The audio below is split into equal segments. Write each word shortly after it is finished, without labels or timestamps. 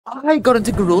I got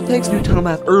into Gorilla Tag's new tunnel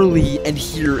map early, and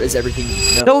here is everything you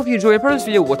need to know. So if you enjoy a part of this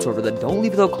video whatsoever, then don't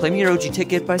leave without claiming your OG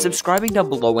ticket by subscribing down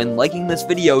below and liking this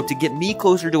video to get me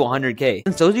closer to 100k.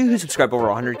 Since those of you who subscribe over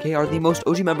 100k are the most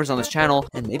OG members on this channel,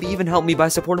 and maybe even help me by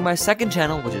supporting my second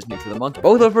channel, which is new for the month.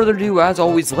 But without further ado, as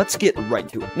always, let's get right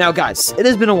to it. Now guys, it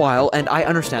has been a while, and I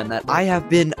understand that I have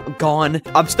been gone.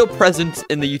 I'm still present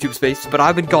in the YouTube space, but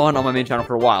I've been gone on my main channel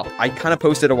for a while. I kind of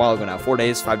posted a while ago now, 4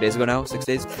 days, 5 days ago now, 6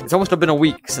 days. It's almost been a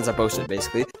week since I posted,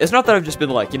 basically. It's not that I've just been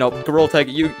like, you know, Gorilla Tag,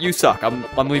 you suck,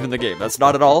 I'm leaving the game. That's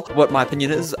not at all what my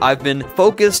opinion is. I've been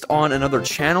focused on another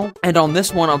channel, and on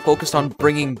this one, I'm focused on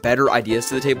bringing better ideas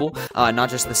to the table, not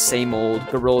just the same old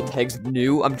Gorilla Tags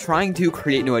new. I'm trying to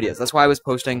create new ideas. That's why I was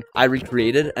posting I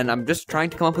Recreated, and I'm just trying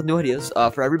to come up with new ideas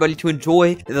for everybody to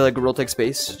enjoy the Gorilla Tag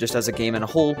space, just as a game and a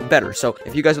whole, better. So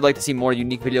if you guys would like to see more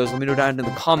unique videos, let me know down in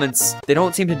the comments. They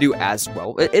don't seem to do as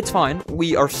well. It's fine.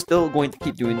 We are still going to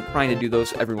keep trying to do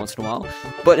those every once in a while.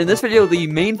 But in this video, the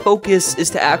main focus is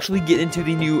to actually get into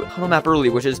the new tunnel map early,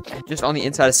 which is just on the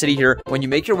inside of city here. When you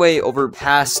make your way over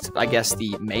past, I guess,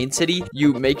 the main city,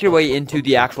 you make your way into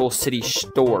the actual city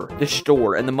store,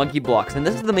 and the monkey blocks. And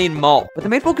this is the main mall. But the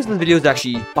main focus of the video is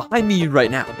actually behind me right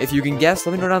now. If you can guess,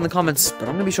 let me know down in the comments. But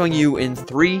I'm going to be showing you in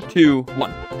 3, 2,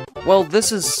 1. Well,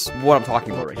 this is what I'm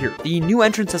talking about right here. The new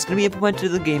entrance that's going to be implemented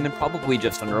in the game in probably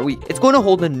just under a week. It's going to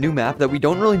hold a new map that we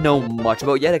don't really know much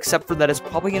about yet, except for that it's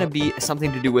probably going to be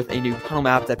something to do with a new tunnel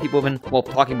map that people have been, well,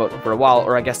 talking about for a while,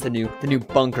 or I guess the new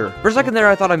bunker. For a second there,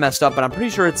 I thought I messed up, but I'm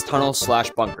pretty sure it's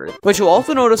tunnel/bunker. But you'll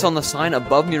also notice on the sign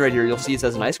above me right here, you'll see it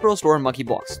says Nice Girl Store and Monkey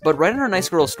Blocks. But right under Nice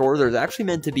Girl Store, there's actually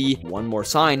meant to be one more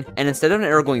sign, and instead of an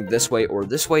arrow going this way or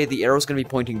this way, the arrow is going to be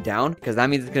pointing down, because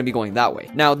that means it's going to be going that way.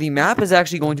 Now, the map is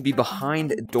actually going to be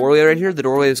behind doorway right here. The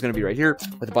doorway is going to be right here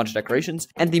with a bunch of decorations,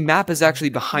 and the map is actually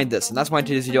behind this, and that's why in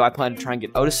today's video I plan to try and get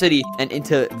out of city and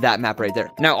into that map right there.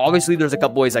 Now obviously there's a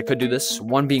couple ways I could do this,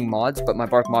 one being mods, but my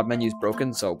Bark mod menu is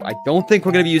broken, so I don't think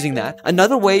we're going to be using that.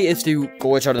 Another way is to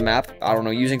glitch out of the map, I don't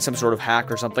know, using some sort of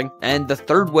hack or something, and the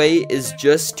third way is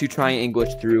just to try and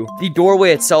glitch through the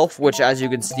doorway itself, which as you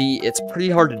can see, it's pretty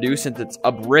hard to do since it's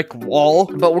a brick wall,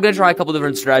 but we're going to try a couple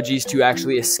different strategies to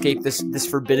actually escape this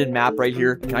forbidden map right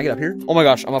here. Can I get up here? Oh my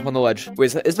gosh, I'm up on the ledge.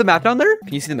 Wait, is the map down there?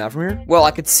 Can you see the map from here? Well,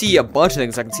 I could see a bunch of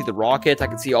things. I can see the rocket, I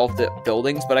can see all of the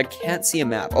buildings, but I can't see a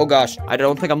map. Oh gosh, I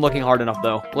don't think I'm looking hard enough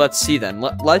though. Let's see then.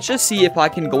 Let's just see if I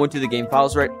can go into the game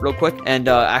files real quick and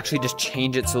actually just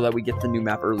change it so that we get the new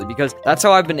map early, because that's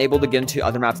how I've been able to get into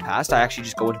other maps past. I actually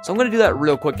just go in. So I'm going to do that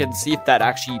real quick and see if that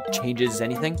actually changes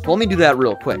anything. So let me do that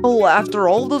real quick. Well, after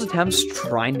all of those attempts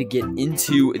trying to get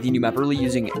into the new map early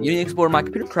using Unity Explorer, my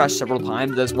computer crashed several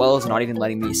times, as well as not even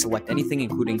letting me select anything,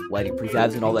 including lighting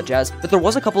prefabs and all that jazz. But there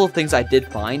was a couple of things I did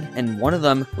find, and one of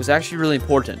them was actually really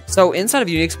important. So inside of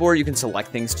Unity Explorer, you can select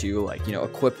things to, like, you know,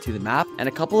 equip to the map, and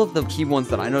a couple of the key ones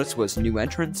that I noticed was new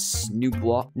entrance, new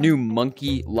block, new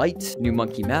monkey light, new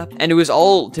monkey map, and it was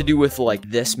all to do with like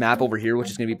this map over here, which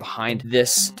is going to be behind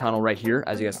this tunnel right here,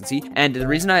 as you guys can see. And the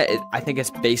reason I think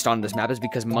it's based on this map is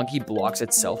because Monkey Blocks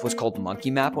itself was called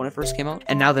Monkey Map when it first came out,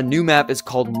 and now the new map is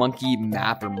called Monkey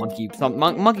Map or Monkey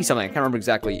something. I can't remember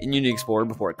exactly in Unity Explorer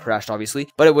before it crashed, obviously,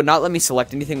 but it would not let me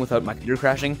select anything without my computer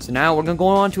crashing. So now we're gonna go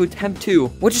on to attempt 2,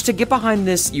 which is to get behind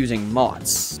this using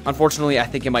mods. Unfortunately, I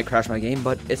think it might crash my game,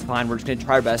 but it's fine. We're just gonna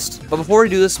try our best. But before we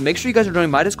do this, make sure you guys are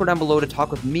joining my Discord down below to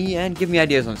talk with me and give me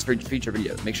ideas on future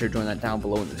videos. Make sure to join that down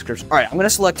below in the description. All right, I'm gonna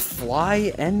select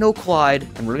Fly and No Collide,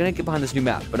 and we're gonna get behind this new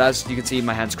map. But as you can see,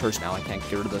 my hand's cursed now. I can't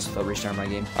get rid of this without restarting my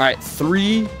game. All right,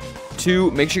 3,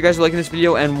 2, make sure you guys are liking this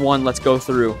video, and 1, let's go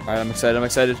through. All right, I'm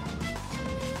excited.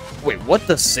 Wait, what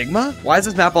the Sigma? Why is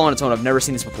this map all on its own? I've never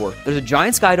seen this before. There's a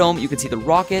giant sky dome. You can see the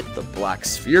rocket, the black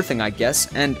sphere thing, I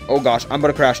guess. And, oh gosh, I'm about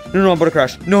to crash. No, I'm about to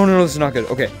crash. No, this is not good.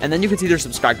 Okay, and then you can see there's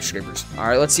some skyscrapers. All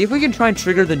right, let's see if we can try and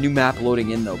trigger the new map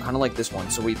loading in, though. Kind of like this one.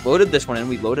 So we loaded this one in,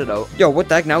 we loaded out. Yo, what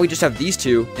the heck? Now we just have these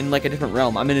two in, like, a different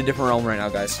realm. I'm in a different realm right now,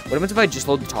 guys. What happens if I just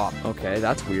load the top? Okay,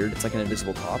 that's weird. It's like an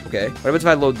invisible top. Okay. What happens if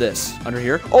I load this? Under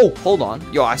here? Oh, hold on.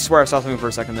 Yo, I swear I saw something for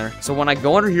a second there. So when I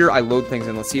go under here, I load things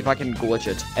in. Let's see if I can glitch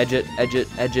it.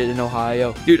 Edge it in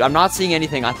Ohio. Dude, I'm not seeing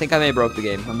anything. I think I may have broke the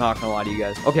game. I'm not gonna lie to you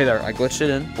guys. Okay, there. I glitched it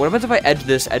in. What happens if I edge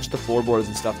the floorboards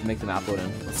and stuff to make the map load in?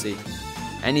 Let's see.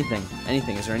 Anything.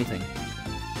 Is there anything?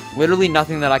 Literally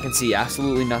nothing that I can see.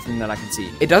 Absolutely nothing that I can see.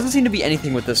 It doesn't seem to be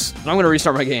anything with this. I'm going to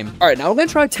restart my game. All right, now we're going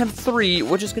to try attempt 3,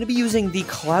 which is going to be using the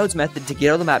clouds method to get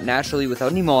out of the map naturally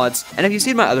without any mods. And if you've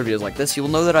seen my other videos like this, you will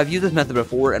know that I've used this method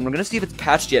before, and we're going to see if it's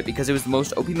patched yet because it was the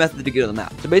most OP method to get out of the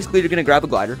map. So basically, you're going to grab a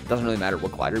glider. Doesn't really matter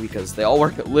what glider because they all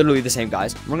work literally the same,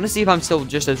 guys. We're going to see if I'm still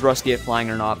just as rusty at flying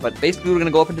or not, but basically, we're going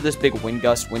to go up into this big wind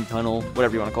gust, wind tunnel,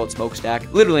 whatever you want to call it,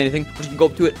 smokestack, literally anything. We're just going to go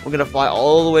up to it. We're going to fly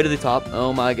all the way to the top.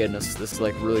 Oh my goodness, this is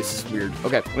like really weird.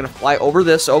 Okay, we're going to fly over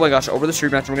this. Oh my gosh, over the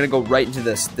street match. We're going to go right into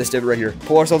this divot right here.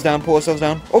 Pull ourselves down, pull ourselves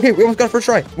down. Okay, we almost got a first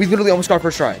try. We literally almost got a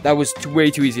first try. That was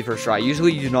way too easy first try.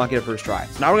 Usually, you do not get a first try.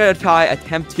 So now we're going to try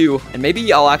attempt 2, and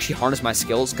maybe I'll actually harness my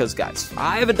skills because, guys,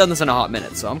 I haven't done this in a hot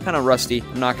minute, so I'm kind of rusty.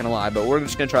 I'm not going to lie, but we're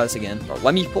just going to try this again.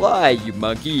 Let me fly, you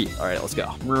monkey. All right, let's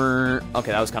go.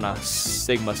 Okay, that was kind of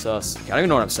Sigma sus. I don't even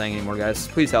know what I'm saying anymore, guys.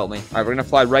 Please help me. All right, we're going to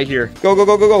fly right here. Go, go,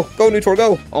 go, go, go. Go, Nutor,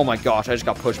 go. Oh my gosh, I just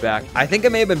got pushed back. I think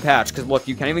it may have been patched because, look,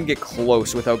 you can't even get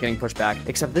close without getting pushed back.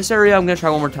 Except this area, I'm going to try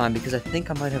one more time because I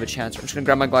think I might have a chance. I'm just going to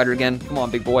grab my glider again. Come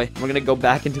on, big boy. We're going to go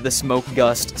back into the smoke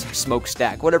gust,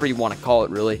 smokestack, whatever you want to call it,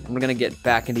 really. And we're going to get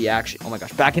back into action. Oh my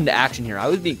gosh, back into action here.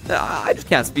 I just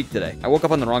can't speak today. I woke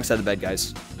up on the wrong side of the bed,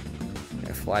 guys.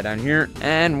 Fly down here,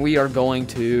 and we are going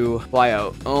to fly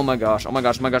out. Oh my gosh, oh my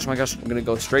gosh, oh my gosh, oh my gosh. I'm gonna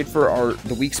go straight for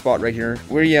the weak spot right here.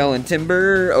 We're yelling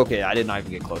timber. Okay, I did not even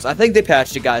get close. I think they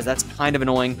patched it, guys. That's kind of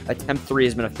annoying. Attempt 3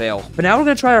 has been a fail. But now we're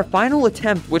gonna try our final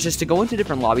attempt, which is to go into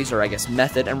different lobbies, or I guess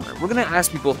method, and we're gonna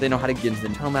ask people if they know how to get into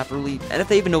the tunnel map early, and if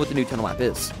they even know what the new tunnel map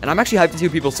is. And I'm actually hyped to see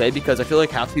what people say because I feel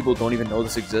like half the people don't even know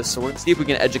this exists, so we're gonna see if we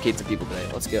can educate some people today.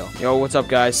 Let's go. Yo, what's up,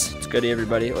 guys? It's good,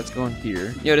 everybody. Let's go in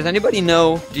here. Yo, does anybody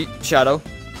know Shadow?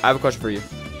 I have a question for you.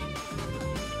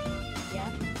 Yeah.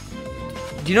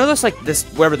 Do you know this, like, this,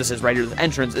 wherever this is right here, the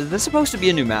entrance, is this supposed to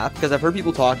be a new map? Because I've heard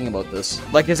people talking about this.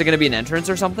 Like, is it going to be an entrance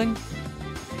or something?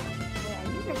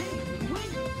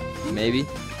 Maybe.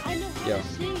 I know how to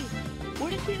see.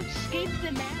 What if you escape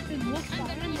the map and look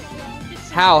behind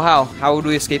it? How would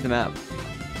we escape the map?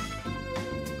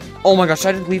 Oh my gosh,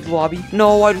 I didn't leave the lobby.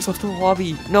 No, I just left the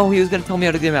lobby. No, he was gonna tell me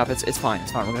how to get the map. It's fine,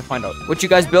 it's fine. We're gonna find out. What you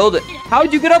guys build?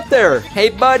 How'd you get up there? Hey,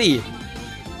 buddy.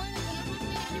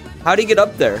 How'd you get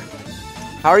up there?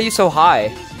 How are you so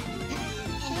high?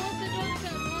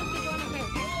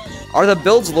 Are the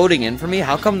builds loading in for me?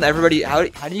 How come everybody, how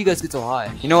do you guys get so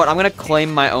high? You know what, I'm gonna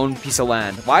claim my own piece of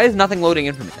land. Why is nothing loading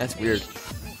in for me? That's weird.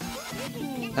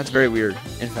 That's very weird,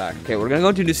 in fact. Okay, we're gonna go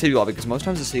into a new city lobby, because most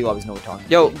times the city lobbies know what we're talking.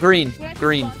 Yo, Green,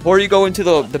 before you go into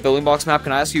the building blocks map,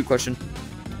 can I ask you a question?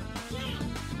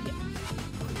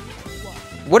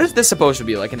 What is this supposed to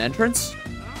be, like an entrance?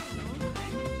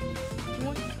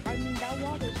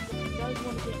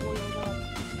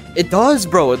 It does,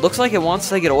 bro. It looks like it wants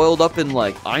to get oiled up and,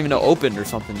 like, I don't even know, opened or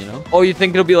something, you know? Oh, you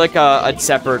think it'll be like a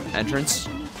separate entrance?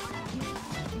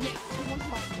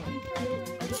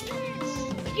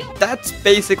 That's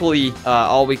basically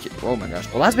all we can. Oh my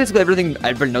gosh. Well, that's basically everything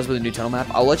everybody knows about the new tunnel map.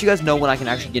 I'll let you guys know when I can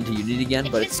actually get into Unity again,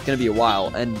 but it's gonna be a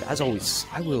while. And as always,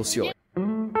 I will see you later.